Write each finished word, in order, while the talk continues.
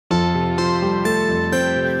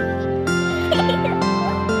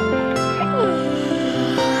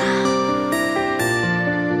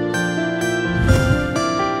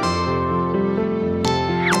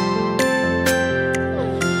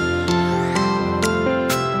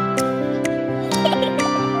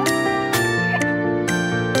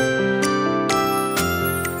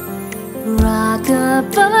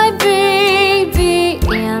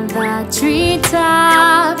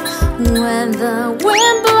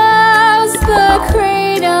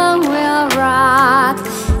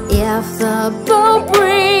rubble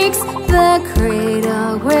breaks, the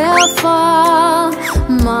cradle will fall.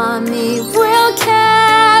 Mommy will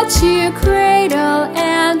catch you, cradle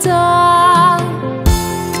and all.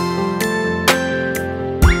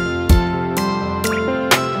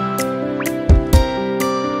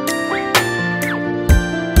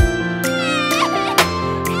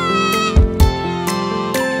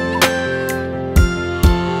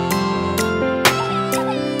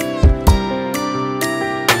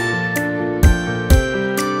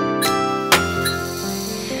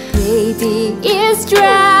 Baby is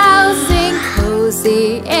drowsing,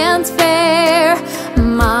 cozy and fair.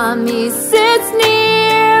 Mommy sits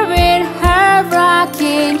near in her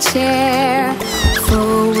rocking chair.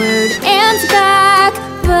 Forward and back,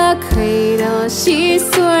 the cradle she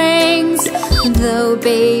swings. Though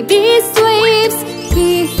baby sleeps,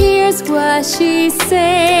 he hears what she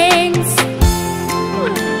sings.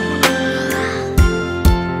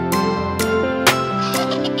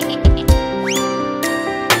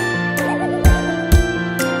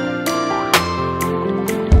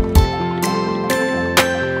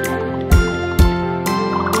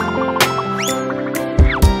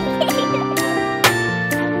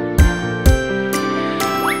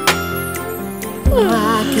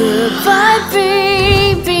 Goodbye,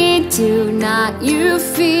 baby, do not you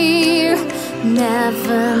fear.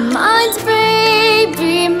 Never mind,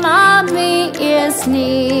 baby, mommy is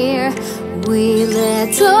near. We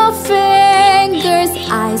little fingers,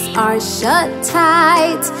 eyes are shut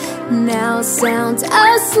tight. Now sound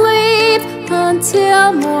asleep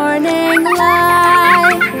until morning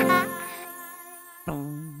light.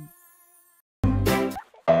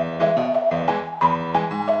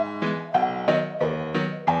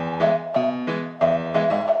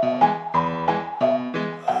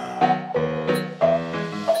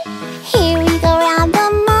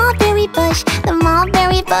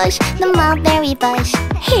 The mulberry bush.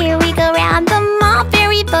 Here we go round the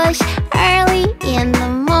mulberry bush early in the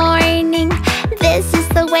morning. This is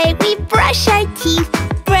the way we brush our teeth,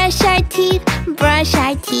 brush our teeth, brush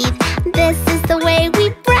our teeth. This is the way we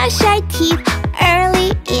brush our teeth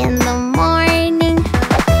early in the morning.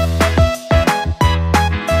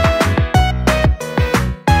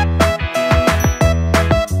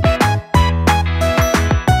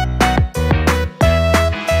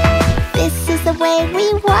 This is the way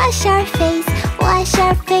we wash our face, wash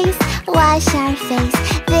our face, wash our face.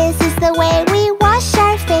 This is the way we wash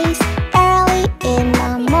our face early in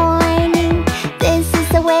the morning. This is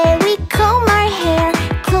the way we comb our hair,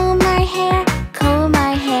 comb our hair, comb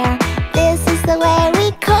our hair. This is the way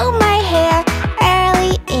we comb our hair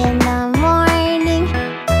early in the morning.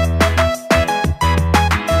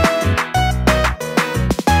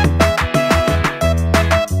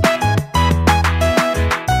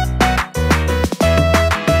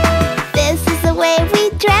 This is the way we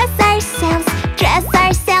dress ourselves, dress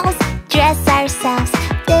ourselves, dress ourselves.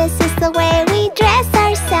 This is the way we dress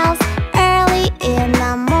ourselves early in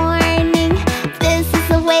the morning. This is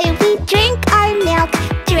the way we drink our milk,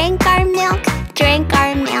 drink our milk, drink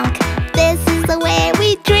our milk. This is the way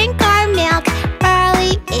we drink our milk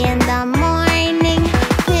early in the morning.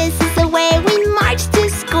 This is the way we march to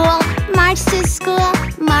school, march to school,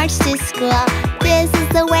 march to school. This is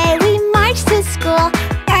the way we march to school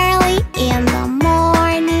early in the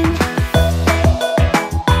morning.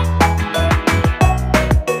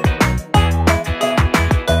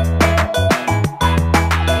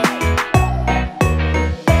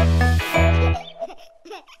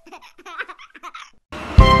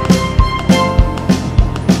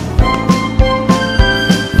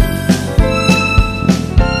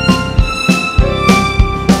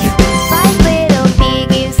 Five little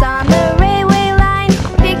piggies on the railway line,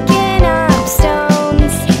 picking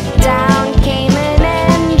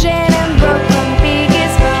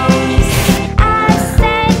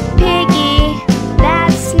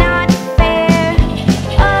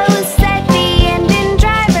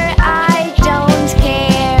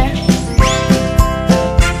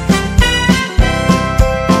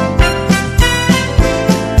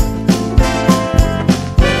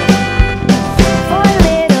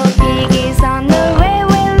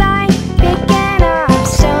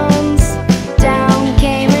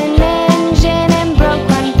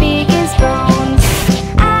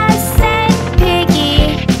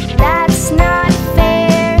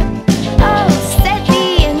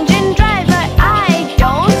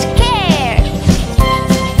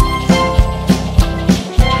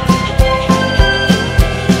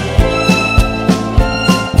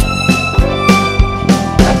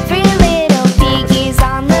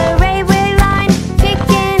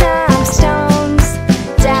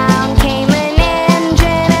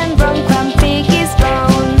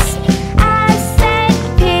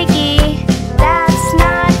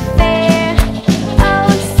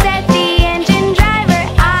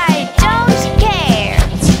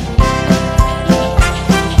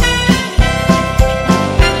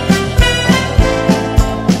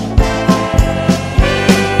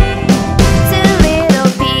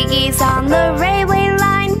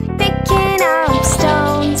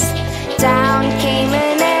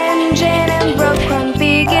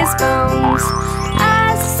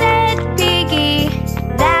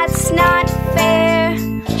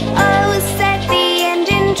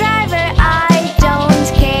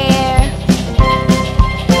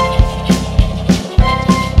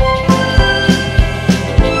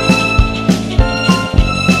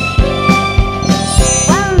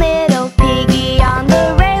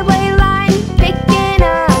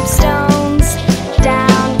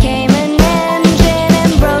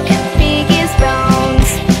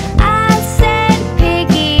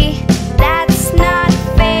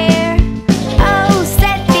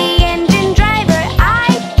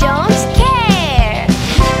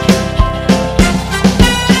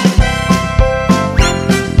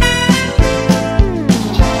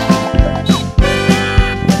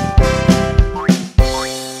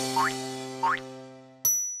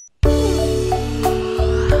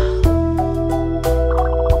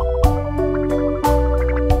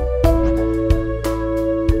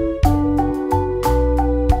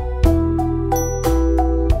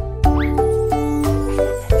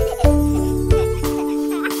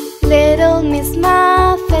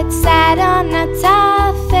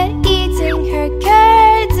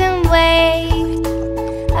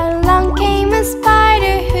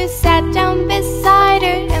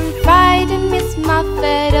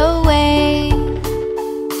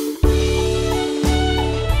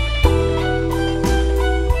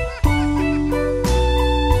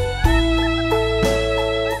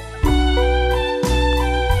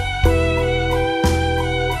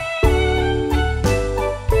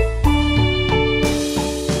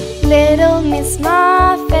Little Miss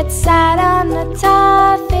Muffet sat on the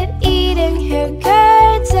tuffet, eating her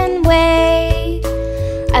curds and whey.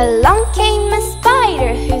 Along came a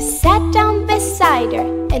spider who sat down beside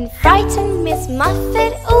her and frightened Miss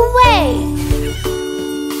Muffet away.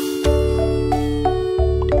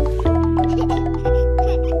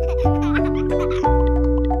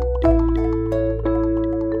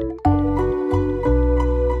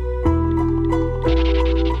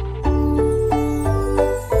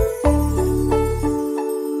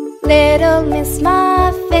 Little Miss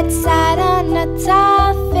Muffet sat on a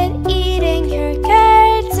tuffet, eating her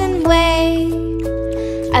curds and whey.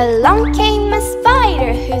 Along came a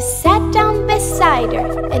spider who sat down beside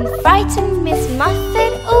her and frightened Miss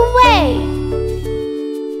Muffet away.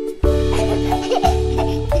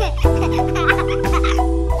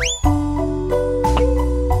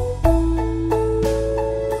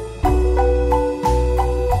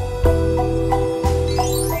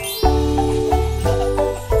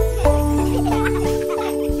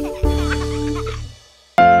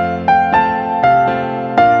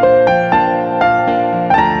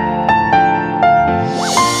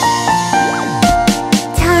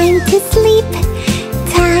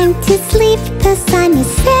 The sun is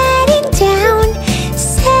setting down,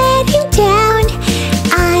 setting down.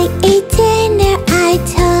 I ate dinner, I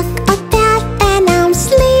took a bath, and I'm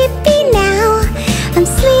sleepy now, I'm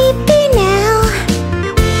sleepy now.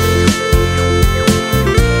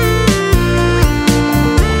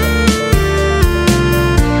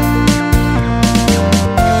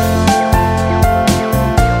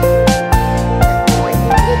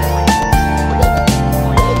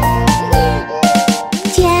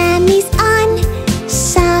 Jammies on,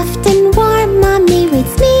 soft and warm. Mommy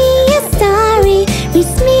reads me a story,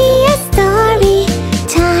 reads me a story.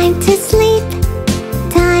 Time to sleep,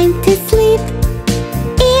 time to sleep.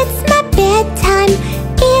 It's my bedtime,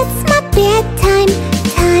 it's my bedtime.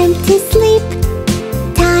 Time to sleep,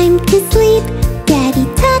 time to sleep. Daddy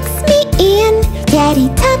tucks me in, Daddy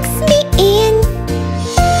tucks me in.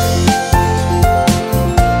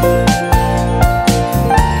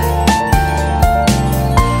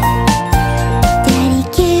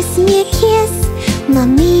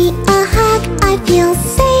 Mommy, a hug, I feel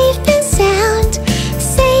safe and sound,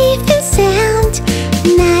 safe and sound.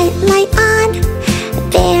 Night light on,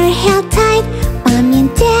 they're held tight. Mommy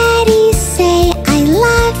and Daddy say I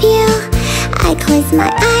love you. I close my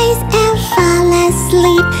eyes and fall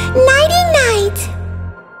asleep. Nighty night.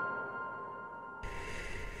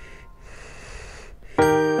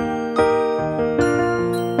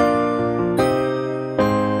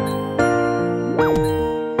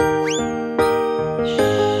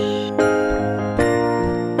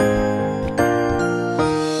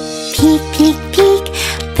 Peek, peek, peek,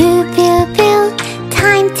 boo, boo, boo.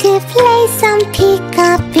 Time to play some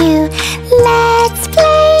peekaboo. Let's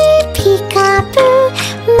play peekaboo.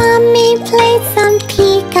 Mommy played some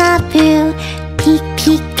peekaboo. Peek,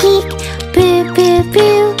 peek, peek, boo, boo,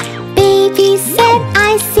 boo. Baby said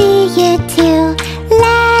I see you too.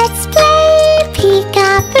 Let's play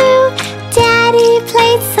peekaboo. Daddy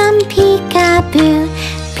played some peekaboo.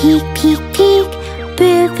 Peek, peek, peek,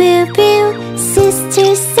 boo, boo, boo.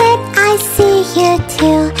 Sister said I see you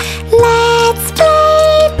too. Let's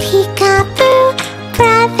play peekaboo.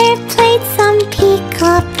 Brother played some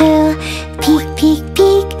peekaboo. Peek, peek,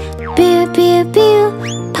 peek, boo, boo, boo.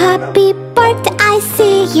 Puppy barked, I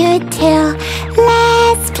see you too.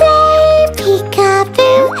 Let's play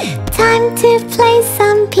peekaboo. Time to play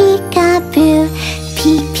some peekaboo.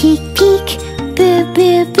 Peek, peek, peek, boo,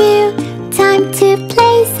 boo, boo. Time to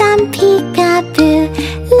play some peekaboo.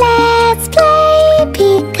 Let's play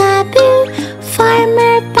peekaboo.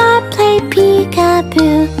 Farmer Bob played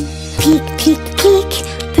peekaboo. Peek, peek, peek,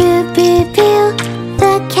 boo, boo, boo.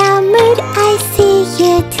 The cow mooed, I see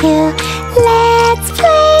you too. Let's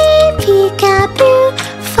play peekaboo.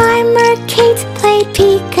 Farmer Kate played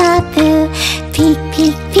peekaboo. Peek,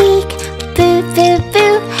 peek, peek, boo, boo,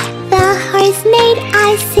 boo. The horse maid,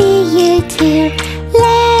 I see you too.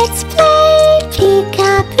 Let's play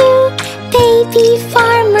peekaboo. Baby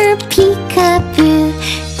farmer peekaboo.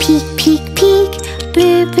 Peek, peek, peek,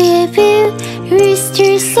 boo, boo, boo.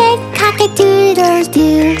 Rooster said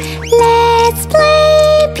cock-a-doodle-doo. Let's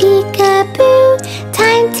play peekaboo.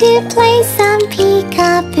 Time to play some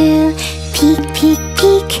peekaboo. Peek, peek,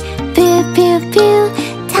 peek, boo, boo, boo.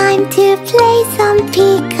 Time to play some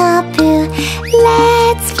peekaboo.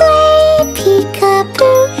 Let's play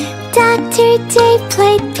peekaboo. Dr. Dave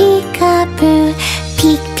played peekaboo.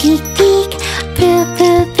 Peek, peek, peek, boo,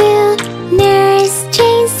 boo, boo. Nurse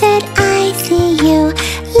Jane said I see you.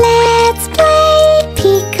 Let's play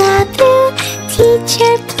peekaboo.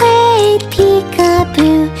 Teacher played peekaboo.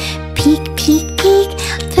 peekaboo. Peek, peek, peek,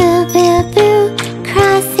 boo, boo, boo.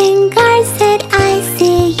 Crossing guards said I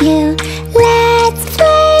see you. Let's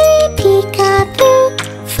play peekaboo.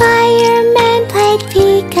 Fireman played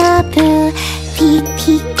peekaboo. Peek,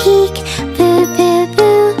 peek, peek, boo, boo,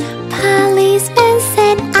 boo. Policeman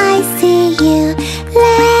said I see you.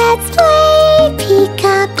 Let's play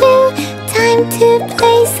peekaboo. Time to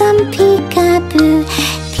play some peekaboo.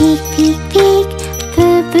 Peek, peek, peek,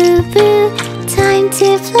 boo, boo, boo. Time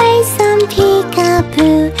to play some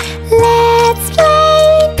peekaboo. Let's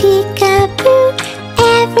play peekaboo.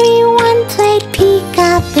 Everyone played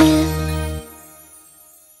peekaboo.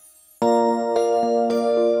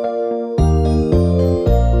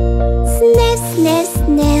 Sniff, sniff,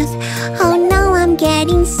 sniff. Oh no, I'm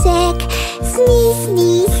getting sick. Sneeze,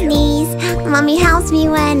 sneeze, sneeze. Mommy helps me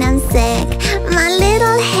when I'm sick. My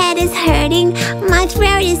little head is hurting. My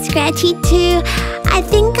throat is scratchy too. I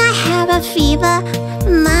think I have a fever.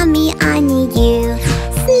 Mommy, I need you.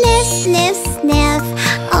 Sniff, sniff, sniff.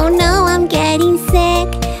 Oh no, I'm getting sick.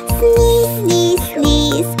 Sneeze, sneeze,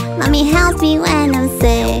 sneeze. Mommy helps me when I'm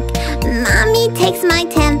sick. Mommy takes my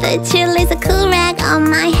temperature, lays a cool rag on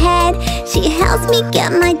my head. She helps me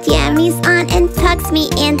get my jammies on and tucks me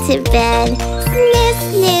into bed. Sniff,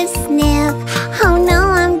 sniff, sniff. Oh no,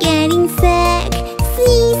 I'm getting sick.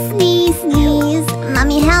 Sneeze, sneeze, sneeze.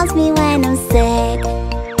 Mommy helps me when I'm sick.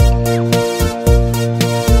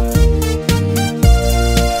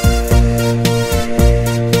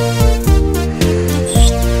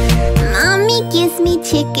 Mommy gives me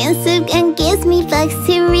chicken soup and gives me books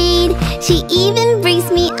to read. She even brings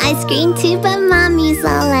me ice cream too, but Mommy's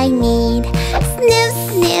all I need. Sniff,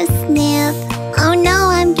 sniff, sniff. Oh no,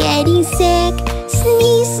 I'm getting sick.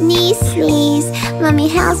 Sneeze, sneeze, sneeze. Mommy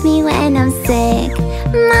helps me when I'm sick.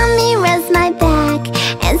 Mommy rubs my back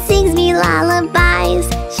and sings me lullabies.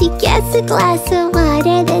 She gets a glass of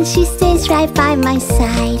water, then she stays right by my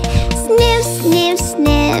side. Sniff, sniff,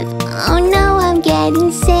 sniff. Oh no, I'm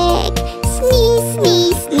getting sick. Sneeze,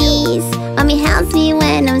 sneeze, sneeze. Mommy helps me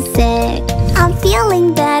when I'm sick. I'm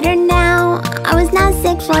feeling better now. I was not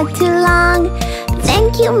sick for too long.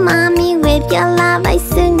 Thank you, Mommy. With your love, I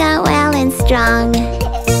soon got well and strong.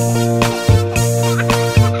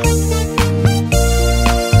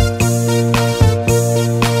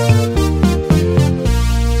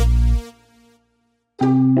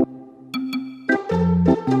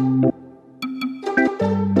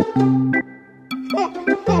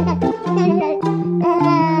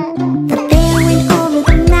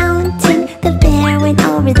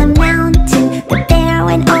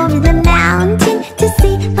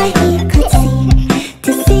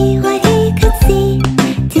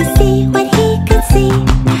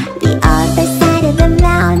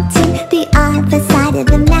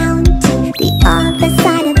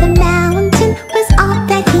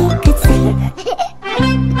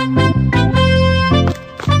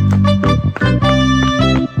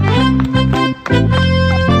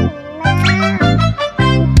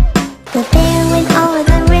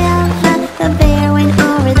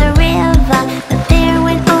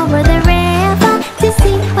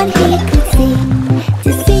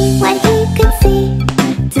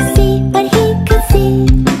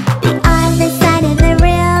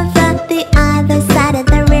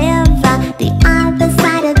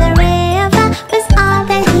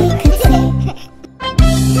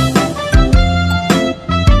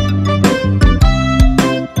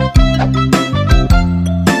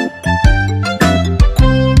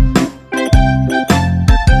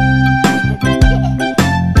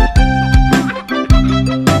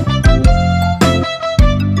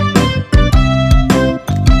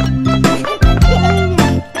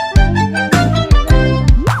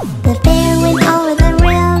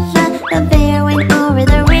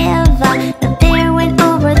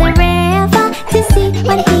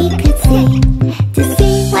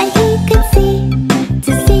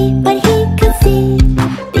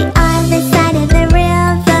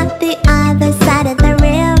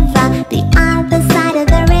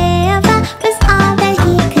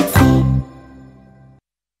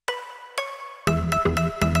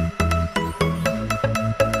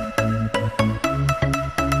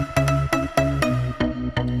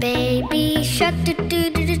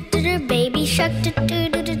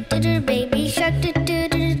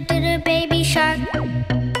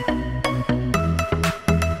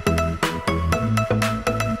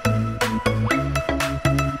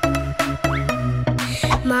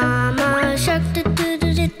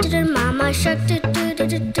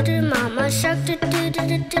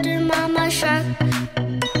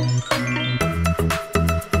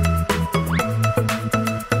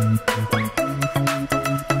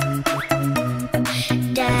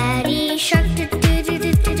 shark, do do do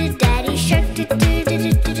do do do. Daddy shark, do do do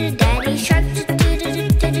do do do. Daddy shark, do do do do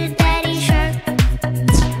do do. Daddy shark.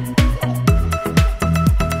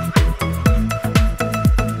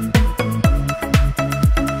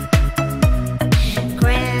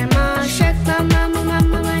 Grandma shark, mama, mama,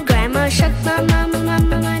 mama. Grandma shark, mama, mama,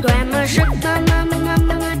 mama. Grandma shark, mama, mama,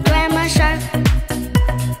 mama. Grandma shark.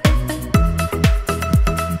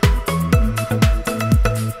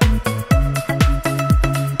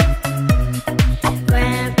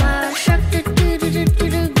 Grandpa shark, do do do do do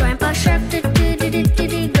do. Grandpa shark, do do do do do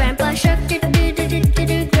do. Grandpa shark, do do do do do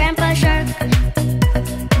do. Grandpa shark.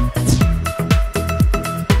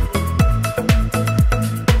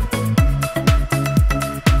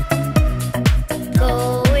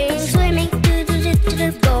 Going swimming, do do do do do.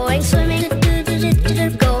 Going swimming, do do do do do.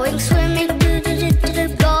 Going swimming, do do do do do.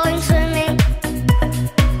 Going swimming.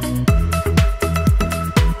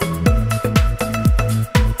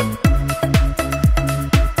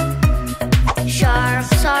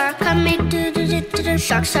 Sharks are coming, do do do do do.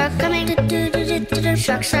 Sharks are coming, do do do do do.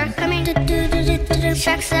 Sharks are coming, do do do do do.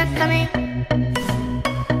 Sharks are coming.